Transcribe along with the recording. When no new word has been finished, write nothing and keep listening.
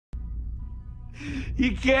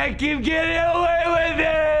You can't keep getting away with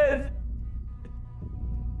it!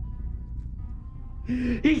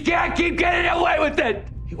 He can't keep getting away with it!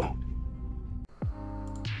 He won't.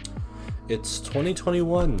 It's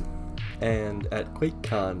 2021, and at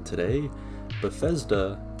QuakeCon today,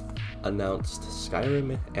 Bethesda announced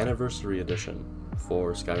Skyrim Anniversary Edition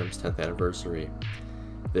for Skyrim's 10th anniversary.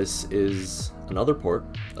 This is another port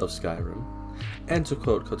of Skyrim, and to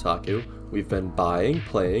quote Kotaku, we've been buying,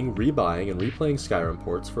 playing, rebuying, and replaying Skyrim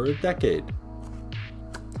ports for a decade.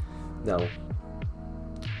 Now,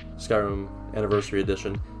 Skyrim Anniversary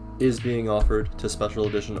Edition is being offered to Special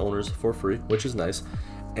Edition owners for free, which is nice,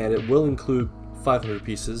 and it will include 500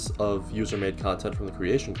 pieces of user-made content from the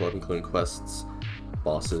Creation Club, including quests,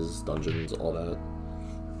 bosses, dungeons, all that,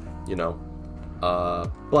 you know.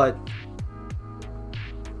 But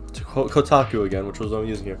to quote Kotaku again, which was what I'm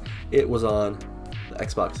using here, it was on the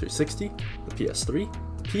Xbox 360, the PS3,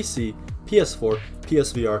 PC, PS4,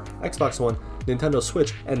 PSVR, Xbox One, Nintendo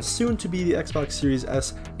Switch, and soon to be the Xbox Series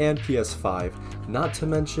S and PS5. Not to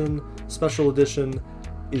mention, Special Edition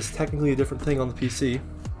is technically a different thing on the PC,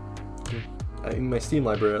 in my Steam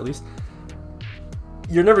library at least.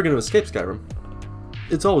 You're never going to escape Skyrim.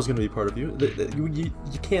 It's always going to be part of you. You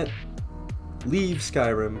can't leave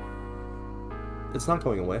Skyrim. It's not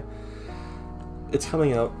going away. It's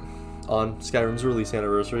coming out on Skyrim's release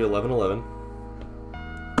anniversary, 11/11.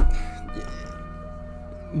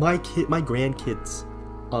 My grandkids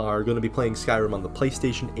are going to be playing Skyrim on the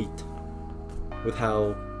PlayStation 8 with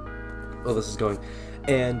how well this is going.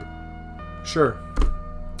 And sure,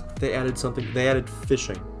 they added something. They added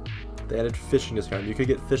fishing. They added fishing to Skyrim. You could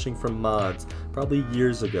get fishing from mods probably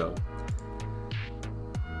years ago.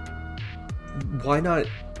 Why not,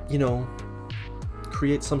 you know,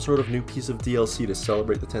 create some sort of new piece of DLC to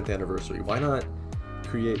celebrate the 10th anniversary? Why not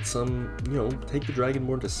create some, you know, take the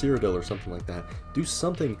Dragonborn to Cyrodiil or something like that? Do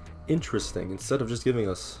something interesting instead of just giving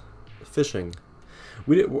us fishing.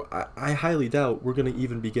 I highly doubt we're going to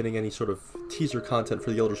even be getting any sort of teaser content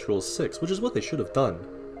for the Elder Scrolls 6, which is what they should have done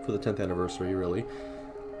for the 10th anniversary, really.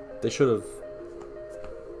 They should have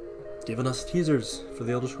given us teasers for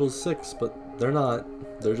the Elder Scrolls 6, but they're not.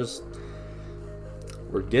 They're just,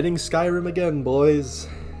 we're getting Skyrim again, boys.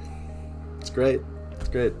 It's great. It's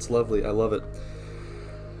great. It's lovely. I love it.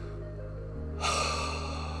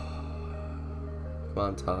 Come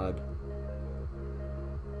on, Todd.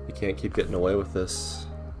 You can't keep getting away with this.